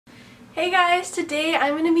Hey guys, today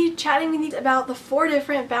I'm going to be chatting with you about the 4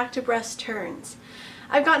 different back to breast turns.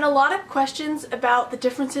 I've gotten a lot of questions about the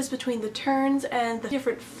differences between the turns and the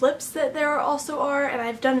different flips that there also are, and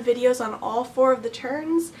I've done videos on all 4 of the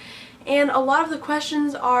turns. And a lot of the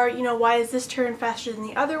questions are, why is this turn faster than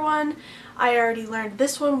the other one? I already learned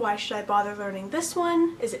this one, why should I bother learning this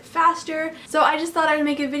one? Is it faster? So I just thought I'd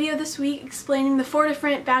make a video this week explaining the 4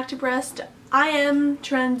 different back to breast IM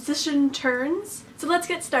transition turns. So let's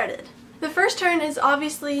get started. The first turn is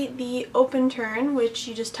obviously the open turn, which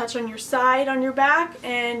you just touch on your side on your back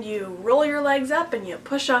and you roll your legs up and you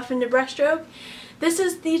push off into breaststroke. This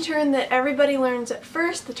is the turn that everybody learns at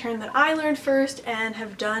first, the turn that I learned first and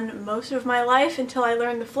have done most of my life until I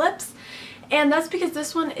learned the flips. And that's because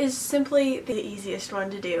this one is simply the easiest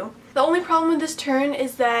one to do. The only problem with this turn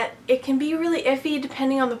is that it can be really iffy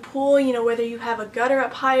depending on the pool, whether you have a gutter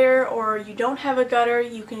up higher or you don't have a gutter,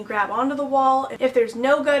 you can grab onto the wall. If there's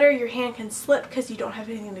no gutter, your hand can slip because you don't have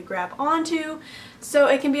anything to grab onto. So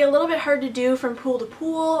it can be a little bit hard to do from pool to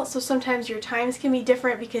pool, so sometimes your times can be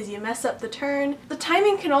different because you mess up the turn. The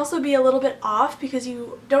timing can also be a little bit off because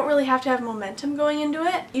you don't really have to have momentum going into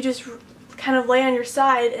it. You just kind of lay on your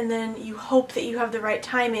side and then you hope that you have the right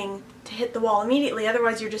timing to hit the wall immediately,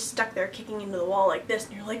 otherwise you're just stuck there kicking into the wall like this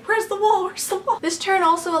and you're like, where's the wall, where's the wall? This turn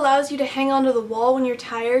also allows you to hang onto the wall when you're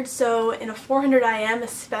tired, so in a 400 IM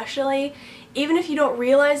especially, even if you don't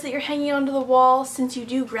realize that you're hanging onto the wall, since you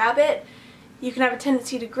do grab it, you can have a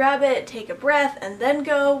tendency to grab it, take a breath, and then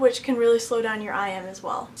go, which can really slow down your IM as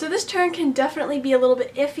well. So this turn can definitely be a little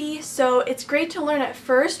bit iffy, so it's great to learn at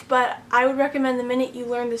first, but I would recommend the minute you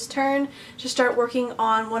learn this turn to start working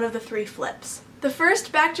on one of the 3 flips. The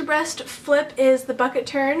first back to breast flip is the bucket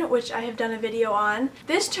turn, which I have done a video on.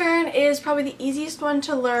 This turn is probably the easiest one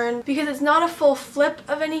to learn because it's not a full flip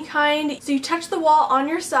of any kind. So you touch the wall on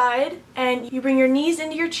your side and you bring your knees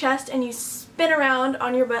into your chest and you spin around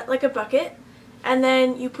on your butt like a bucket, and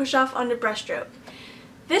then you push off onto breaststroke.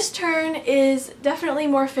 This turn is definitely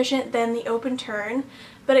more efficient than the open turn,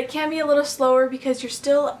 but it can be a little slower because you're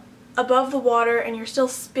still above the water and you're still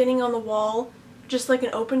spinning on the wall. Just like an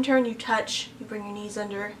open turn, you touch, you bring your knees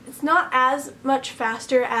under. It's not as much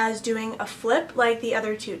faster as doing a flip like the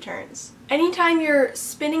other 2 turns. Anytime you're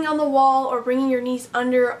spinning on the wall or bringing your knees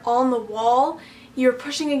under on the wall, you're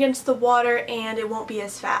pushing against the water and it won't be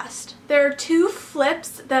as fast. There are 2 flips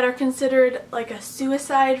that are considered like a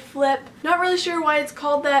suicide flip. Not really sure why it's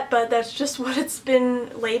called that, but that's just what it's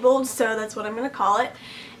been labeled, so that's what I'm going to call it.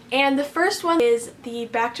 And the first one is the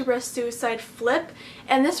back to breast suicide flip,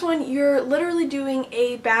 and this one you're literally doing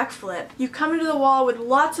a backflip. You come into the wall with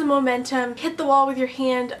lots of momentum, hit the wall with your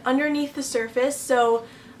hand underneath the surface, so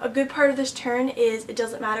a good part of this turn is it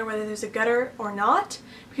doesn't matter whether there's a gutter or not,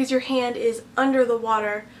 because your hand is under the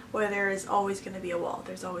water where there is always going to be a wall.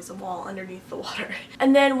 There's always a wall underneath the water.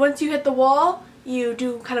 And then once you hit the wall, you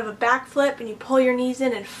do kind of a backflip and you pull your knees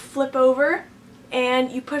in and flip over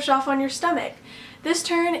and you push off on your stomach. This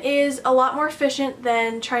turn is a lot more efficient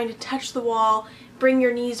than trying to touch the wall, bring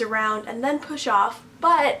your knees around, and then push off,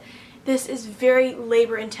 but this is very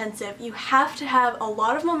labor intensive. You have to have a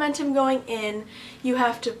lot of momentum going in. You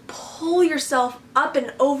have to pull yourself up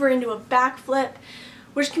and over into a backflip,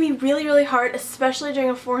 which can be really, really hard, especially during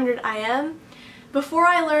a 400 IM. Before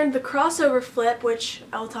I learned the crossover flip, which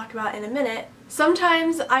I will talk about in a minute,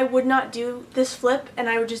 sometimes I would not do this flip and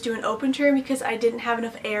I would just do an open turn because I didn't have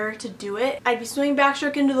enough air to do it. I'd be swimming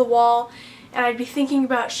backstroke into the wall and I'd be thinking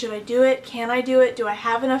about, should I do it? Can I do it? Do I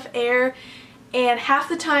have enough air? And half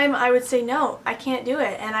the time I would say no, I can't do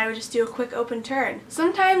it, and I would just do a quick open turn.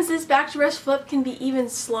 Sometimes this back to breast flip can be even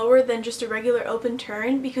slower than just a regular open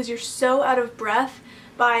turn because you're so out of breath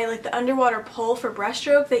by like the underwater pull for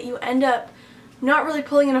breaststroke that you end up not really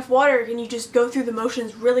pulling enough water and you just go through the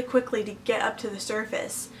motions really quickly to get up to the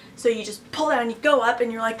surface. So you just pull down, you go up,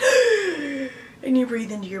 and you're like and you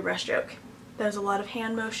breathe into your breaststroke. There's a lot of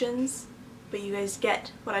hand motions, but you guys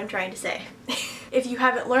get what I'm trying to say. If you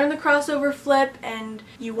haven't learned the crossover flip and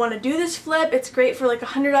you want to do this flip, it's great for like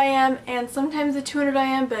 100 IM and sometimes the 200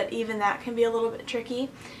 IM, but even that can be a little bit tricky.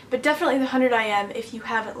 But definitely the 100 IM if you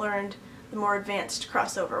haven't learned the more advanced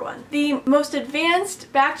crossover one. The most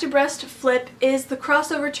advanced back to breast flip is the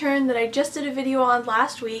crossover turn that I just did a video on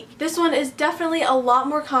last week. This one is definitely a lot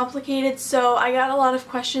more complicated, so I got a lot of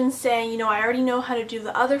questions saying, I already know how to do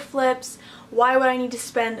the other flips. Why would I need to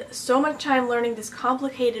spend so much time learning this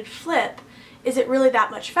complicated flip? Is it really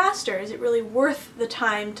that much faster? Is it really worth the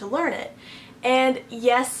time to learn it? And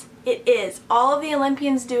yes, it is. All of the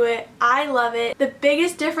Olympians do it. I love it. The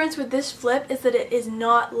biggest difference with this flip is that it is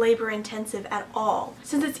not labor intensive at all.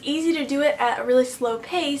 Since it's easy to do it at a really slow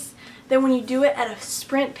pace, then when you do it at a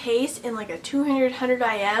sprint pace in like a 200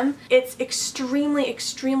 IM, it's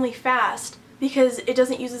extremely fast because it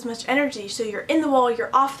doesn't use as much energy. So you're in the wall,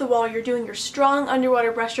 you're off the wall, you're doing your strong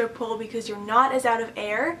underwater breaststroke pull because you're not as out of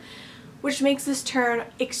air, which makes this turn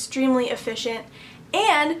extremely efficient.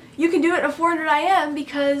 And you can do it at 400 IM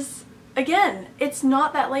because, again, it's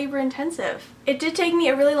not that labor intensive. It did take me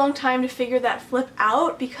a really long time to figure that flip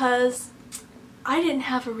out because I didn't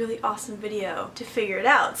have a really awesome video to figure it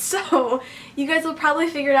out. So you guys will probably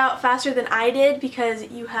figure it out faster than I did because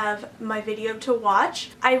you have my video to watch.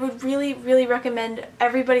 I would really recommend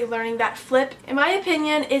everybody learning that flip. In my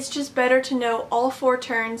opinion, it's just better to know all 4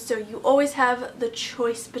 turns so you always have the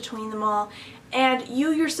choice between them all, and you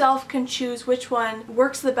yourself can choose which one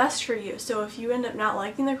works the best for you. So if you end up not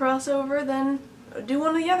liking the crossover, then do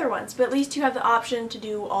one of the other ones, but at least you have the option to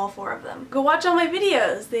do all 4 of them. Go watch all my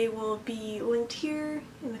videos. They will be linked here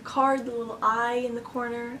in the card, the little eye in the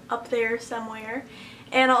corner up there somewhere,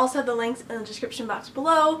 and I'll also have the links in the description box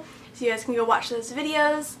below so you guys can go watch those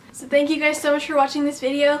videos. So thank you guys so much for watching this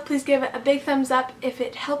video. Please give it a big thumbs up if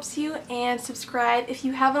it helps you, and subscribe if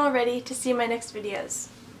you haven't already to see my next videos.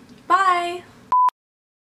 Bye!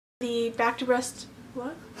 The back to breast...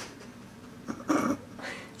 what?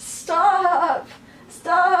 Stop!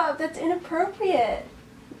 Stop! That's inappropriate.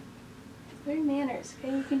 Learn manners,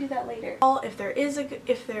 okay? You can do that later. If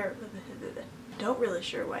there don't really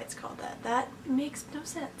sure why it's called that. That makes no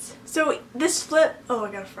sense. So this flip, oh,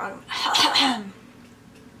 I got a frog. I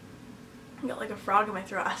got like a frog in my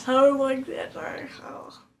throat. I don't like that. Sorry.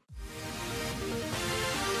 Oh.